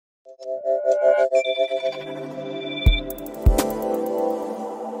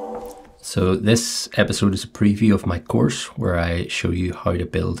So this episode is a preview of my course where I show you how to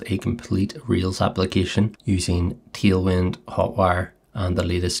build a complete Rails application using Tailwind, Hotwire, and the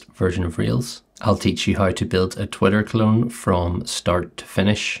latest version of Rails. I'll teach you how to build a Twitter clone from start to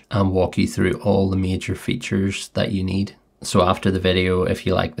finish and walk you through all the major features that you need. So after the video, if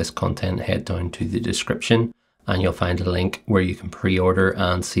you like this content, head down to the description and you'll find a link where you can pre-order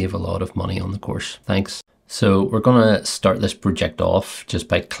and save a lot of money on the course. Thanks. So we're going to start this project off just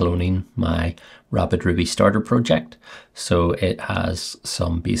by cloning my Rapid Ruby starter project. So it has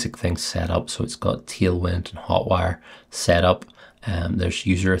some basic things set up. So it's got Tailwind and Hotwire set up. There's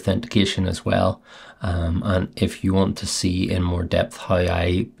user authentication as well. And if you want to see in more depth how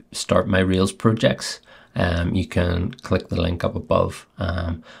I start my Rails projects, you can click the link up above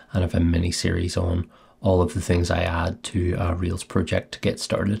and I have a mini series on all of the things I add to a Rails project to get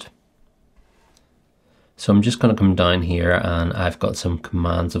started. So I'm just going to come down here and I've got some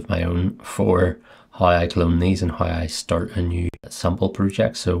commands of my own for how I clone these and how I start a new sample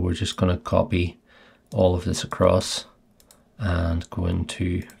project. So we're just going to copy all of this across and go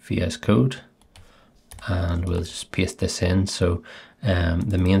into VS Code and we'll just paste this in. So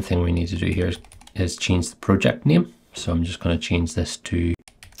the main thing we need to do here is change the project name. So I'm just going to change this to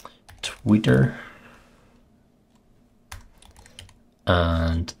Twitter.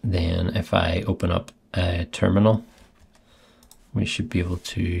 And then if I open up a terminal, we should be able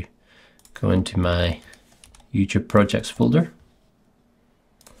to go into my YouTube projects folder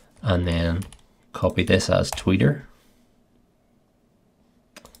and then copy this as Twitter,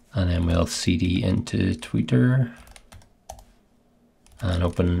 and then we'll cd into Twitter and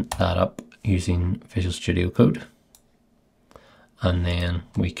open that up using Visual Studio Code, and then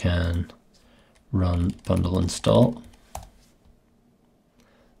we can run bundle install.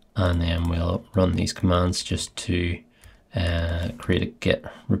 And then we'll run these commands just to create a Git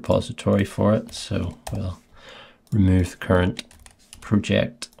repository for it. So we'll remove the current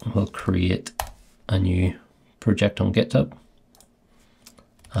project. We'll create a new project on GitHub.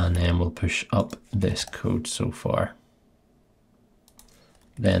 And then we'll push up this code so far.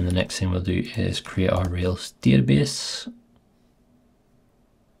 Then the next thing we'll do is create our Rails database.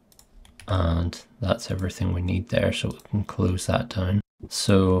 And that's everything we need there. So we can close that down.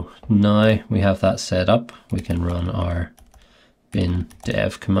 So now we have that set up, we can run our bin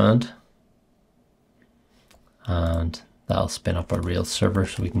dev command and that'll spin up our Rails server.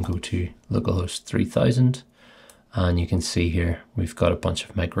 So we can go to localhost 3000 and you can see here we've got a bunch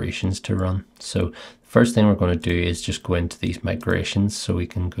of migrations to run. So the first thing we're going to do is just go into these migrations. So we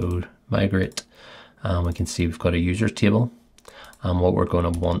can go migrate and we can see we've got a user table, and what we're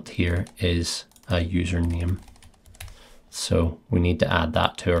going to want here is a username. So we need to add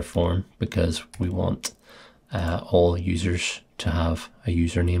that to our form because we want all users to have a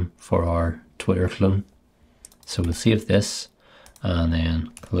username for our Twitter clone. So we'll save this and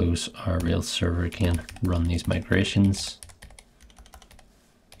then close our Rails server again, run these migrations.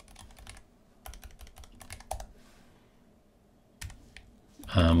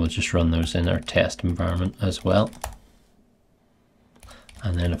 And we'll just run those in our test environment as well.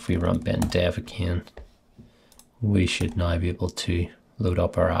 And then if we run bin dev again, we should now be able to load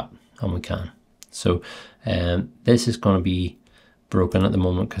up our app, and we can. So this is going to be broken at the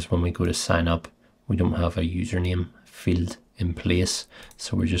moment because when we go to sign up, we don't have a username field in place.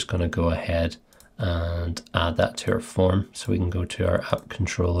 So we're just going to go ahead and add that to our form. So we can go to our app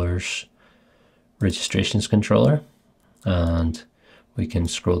controllers, registrations controller, and we can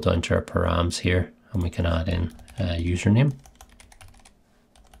scroll down to our params here and we can add in a username.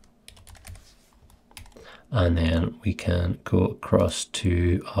 And then we can go across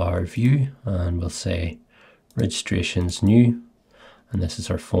to our view and we'll say registrations new, and this is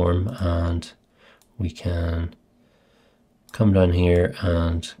our form, and we can come down here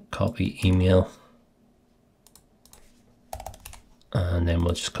and copy email, and then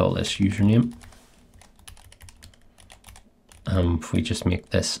we'll just call this username. If we just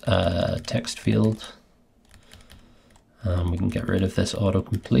make this a text field, we can get rid of this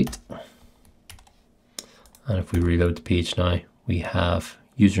autocomplete. And if we reload the page now, we have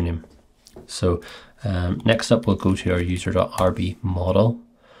username. So next up, we'll go to our user.rb model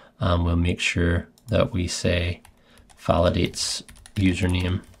and we'll make sure that we say validates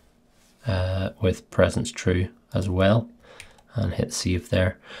username with presence true as well, and hit save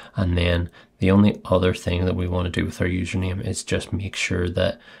there. And then the only other thing that we want to do with our username is just make sure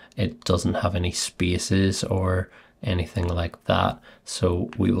that it doesn't have any spaces or anything like that.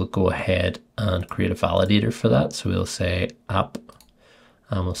 So we will go ahead and create a validator for that. So we'll say app,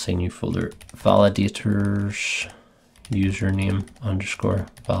 and we'll say new folder validators username underscore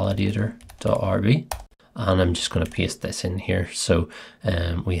validator.rb. And I'm just going to paste this in here. So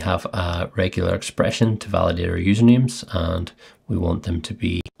we have a regular expression to validate our usernames, and we want them to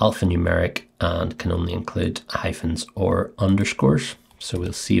be alphanumeric and can only include hyphens or underscores. So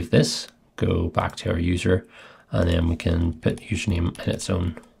we'll save this, go back to our user, and then we can put username in its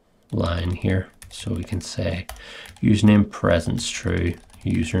own line here. So we can say username presence true,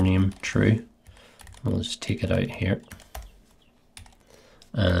 username true. We'll just take it out here.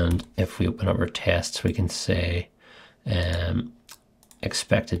 And if we open up our tests, we can say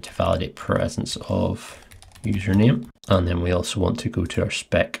expected to validate presence of username. And then we also want to go to our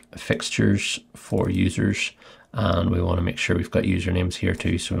spec fixtures for users, and we want to make sure we've got usernames here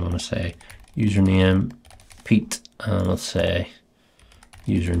too. So we want to say username Pete, and let's say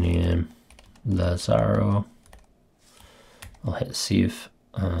username Lazaro. I'll hit save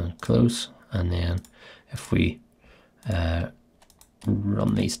and close, and then if we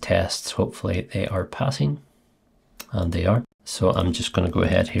run these tests, hopefully they are passing, and they are. So I'm just going to go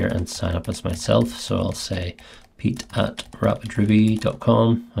ahead here and sign up as myself. So I'll say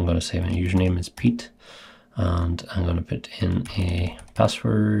pete@rapidruby.com. I'm going to say my username is Pete, and I'm going to put in a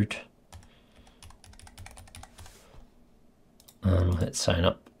password, and we'll hit sign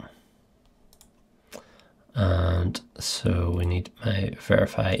up. And so we need my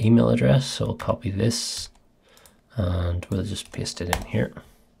verify email address, so I'll copy this and we'll just paste it in here.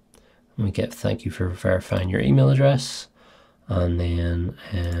 And we get thank you for verifying your email address, and then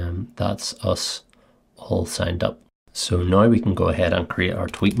that's us all signed up. So now we can go ahead and create our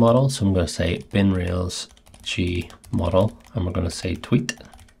tweet model. So I'm going to say bin rails g model, and we're going to say tweet,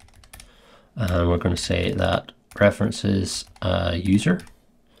 and we're going to say that references a user,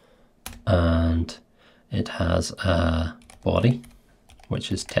 and it has a body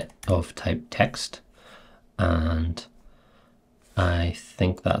which is of type text, and I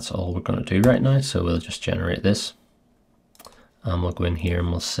think that's all we're going to do right now. So we'll just generate this, and we'll go in here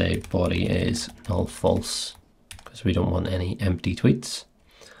and we'll say body is null false because we don't want any empty tweets.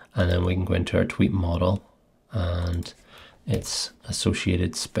 And then we can go into our tweet model and its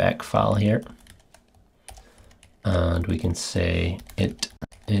associated spec file here, and we can say it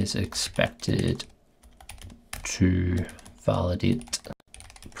is expected to validate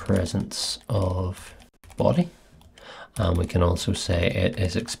presence of body, and we can also say it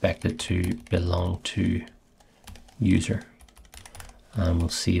is expected to belong to user. And we'll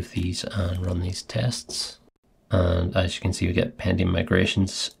save these and run these tests, and as you can see we get pending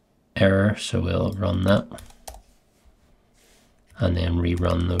migrations error, so we'll run that and then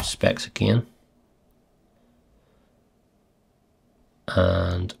rerun those specs again,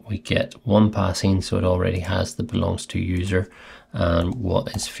 and we get one passing, so it already has the belongs to user, and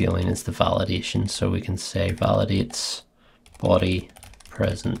what is failing is the validation. So we can say validates body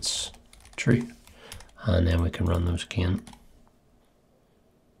presence true, and then we can run those again,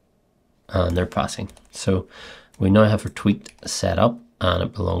 and they're passing. So we now have our tweet set up, and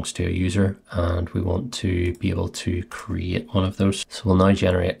it belongs to a user, and we want to be able to create one of those. So we'll now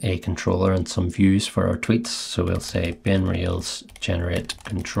generate a controller and some views for our tweets. So we'll say bin rails generate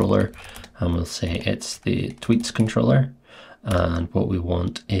controller, and we'll say it's the tweets controller, and what we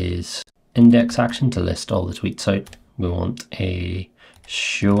want is index action to list all the tweets out. We want a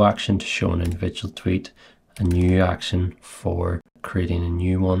show action to show an individual tweet, a new action for creating a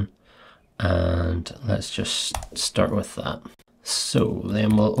new one, and let's just start with that. So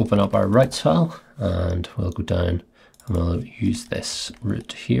then we'll open up our routes file, and we'll go down and we'll use this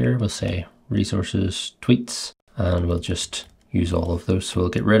route here. We'll say resources tweets, and we'll just use all of those. So we'll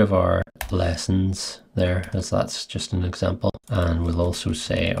get rid of our lessons there, as that's just an example, and we'll also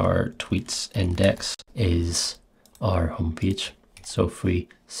say our tweets index is our homepage. So if we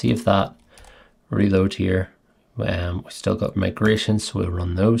save that, reload here, we still got migrations, so we'll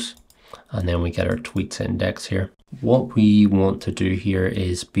run those, and then we get our tweets index here. What we want to do here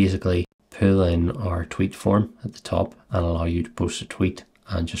is basically pull in our tweet form at the top and allow you to post a tweet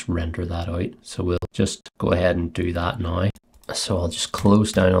and just render that out. So we'll just go ahead and do that now. So I'll just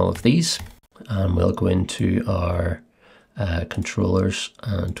close down all of these, and we'll go into our controllers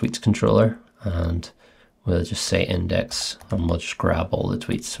and tweets controller, and we'll just say index, and we'll just grab all the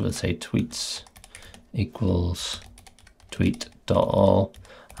tweets. So we'll say tweets equals tweet.all,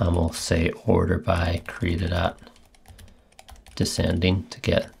 and we'll say order by created at descending to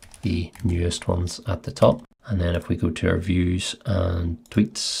get the newest ones at the top. And then if we go to our views and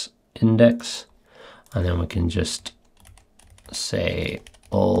tweets index, and then we can just say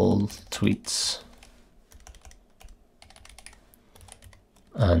all tweets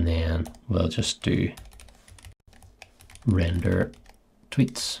and then we'll just do render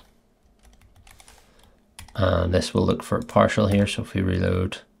tweets. And this will look for a partial here, so if we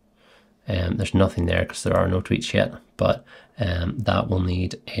reload, there's nothing there because there are no tweets yet, but that will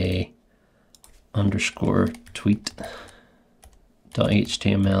need a underscore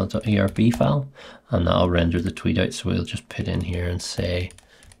tweet.html.erb file, and that'll render the tweet out. So we'll just put in here and say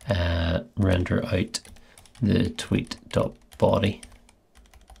render out the tweet.body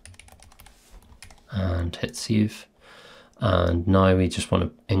and hit save. And now we just want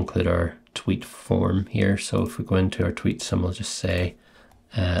to include our tweet form here. So if we go into our tweets, and we'll just say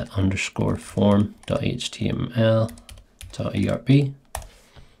underscore form.html.erb,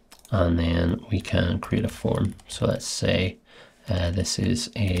 and then we can create a form. So let's say this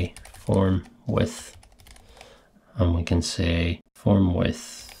is a form with, and we can say form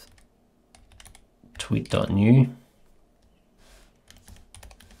with tweet.new.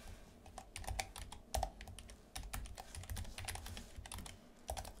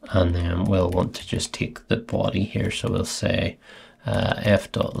 And then we'll want to just take the body here. So we'll say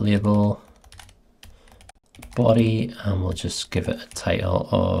f.label body, and we'll just give it a title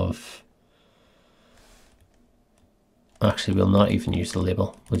of, actually we'll not even use the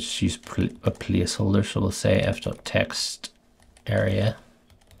label, we'll just use a placeholder. So we'll say f.text area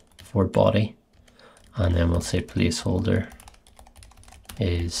for body, and then we'll say placeholder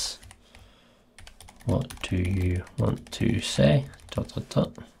is what do you want to say ...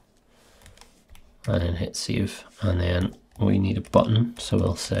 and then hit save. And then we need a button, so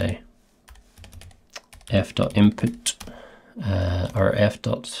we'll say f.input or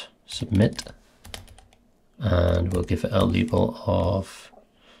f.submit, and we'll give it a label of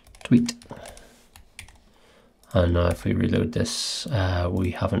tweet. And now if we reload this,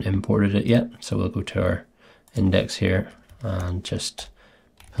 we haven't imported it yet, so we'll go to our index here and just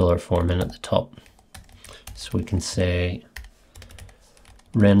pull our form in at the top. So we can say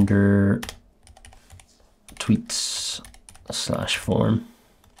render tweets / form,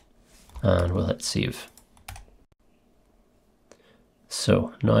 and we'll hit save.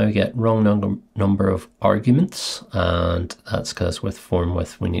 So now we get wrong number of arguments, and that's because with form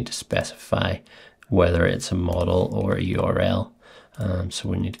with we need to specify whether it's a model or a URL. So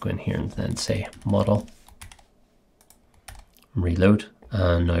we need to go in here and then say model, reload,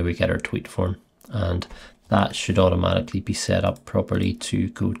 and now we get our tweet form, and that should automatically be set up properly to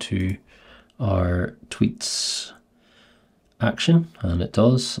go to our tweets action, and it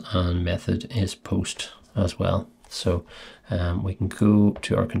does, and method is post as well. So we can go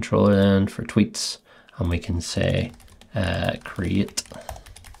to our controller then for tweets, and we can say create,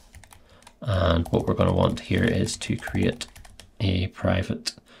 and what we're going to want here is to create a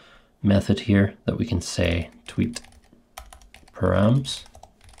private method here that we can say tweet params,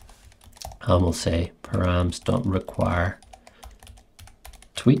 and we'll say params.require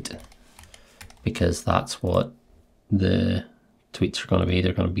tweet, because that's what the tweets are going to be.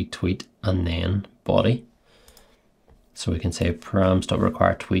 They're going to be tweet and then body. So we can say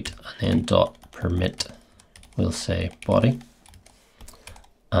params.require tweet and then .permit, we'll say body.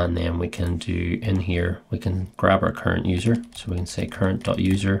 And then we can do in here, we can grab our current user. So we can say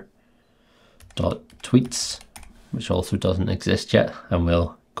current.user.tweets, which also doesn't exist yet, and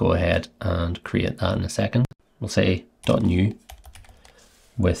we'll go ahead and create that in a second. We'll say .new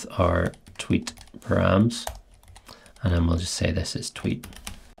with our tweet params, and then we'll just say this is tweet.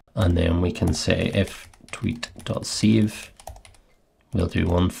 And then we can say if tweet.save, we'll do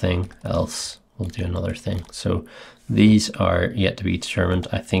one thing, else we'll do another thing. So these are yet to be determined.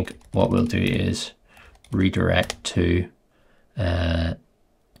 I think what we'll do is redirect to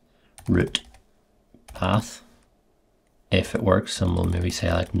root path if it works, and we'll maybe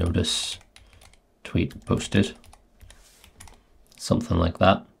say like notice tweet posted, something like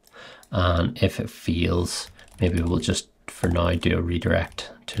that. And if it fails, maybe we'll just for now do a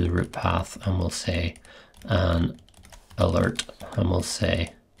redirect to the root path, and we'll say an alert, and we'll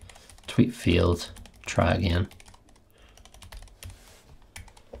say tweet failed, try again.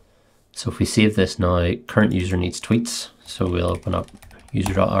 So if we save this now, current user needs tweets, so we'll open up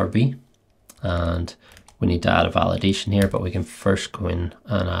user.rb, and we need to add a validation here, but we can first go in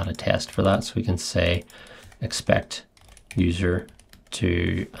and add a test for that. So we can say expect user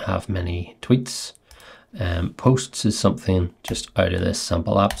to have many tweets. Posts is something just out of this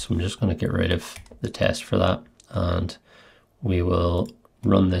sample app, so I'm just going to get rid of the test for that, and we will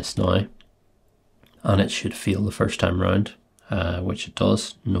run this now, and it should fail the first time round, which it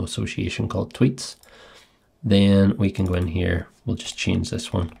does. No association called tweets. Then we can go in here, we'll just change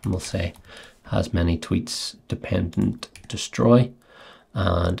this one, and we'll say has many tweets dependent destroy,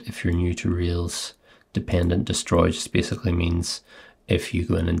 And if you're new to Rails, dependent destroy just basically means if you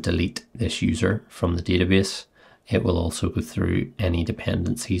go in and delete this user from the database, it will also go through any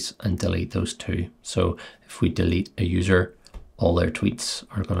dependencies and delete those too. So if we delete a user, all their tweets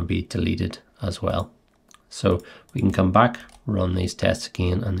are going to be deleted as well. So we can come back, run these tests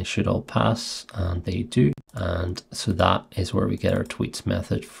again, and they should all pass, and they do. And so that is where we get our tweets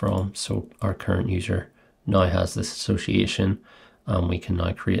method from. So our current user now has this association, and we can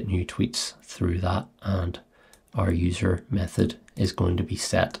now create new tweets through that, and our user method is going to be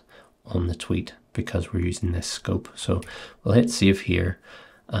set on the tweet because we're using this scope. So we'll hit save here,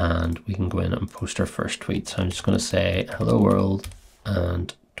 and we can go in and post our first tweet. So I'm just going to say hello world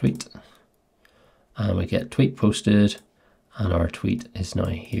and tweet, and we get tweet posted, and our tweet is now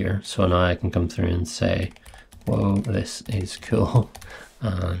here. So now I can come through and say, whoa, this is cool,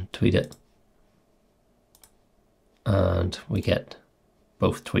 and tweet it, and we get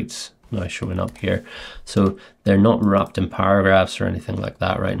both tweets now showing up here. So they're not wrapped in paragraphs or anything like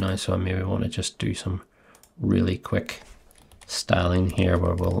that right now. So I maybe want to just do some really quick styling here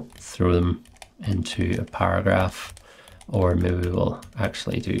where we'll throw them into a paragraph, or maybe we'll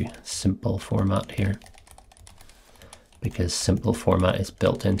actually do simple format here, because simple format is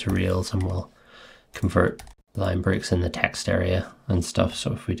built into Rails and will convert line breaks in the text area and stuff.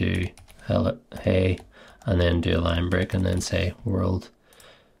 So if we do hello, hey, and then do a line break and then say world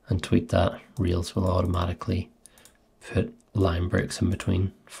and tweet that, Rails will automatically put line breaks in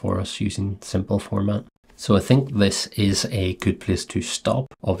between for us using simple format. So I think this is a good place to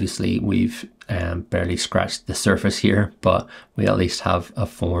stop. Obviously we've barely scratched the surface here, but we at least have a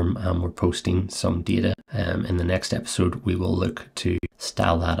form and we're posting some data. In the next episode we will look to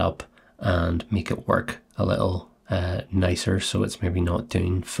style that up and make it work a little nicer, so it's maybe not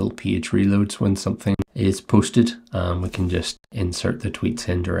doing full page reloads when something is posted. We can just insert the tweets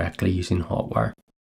in directly using Hotwire.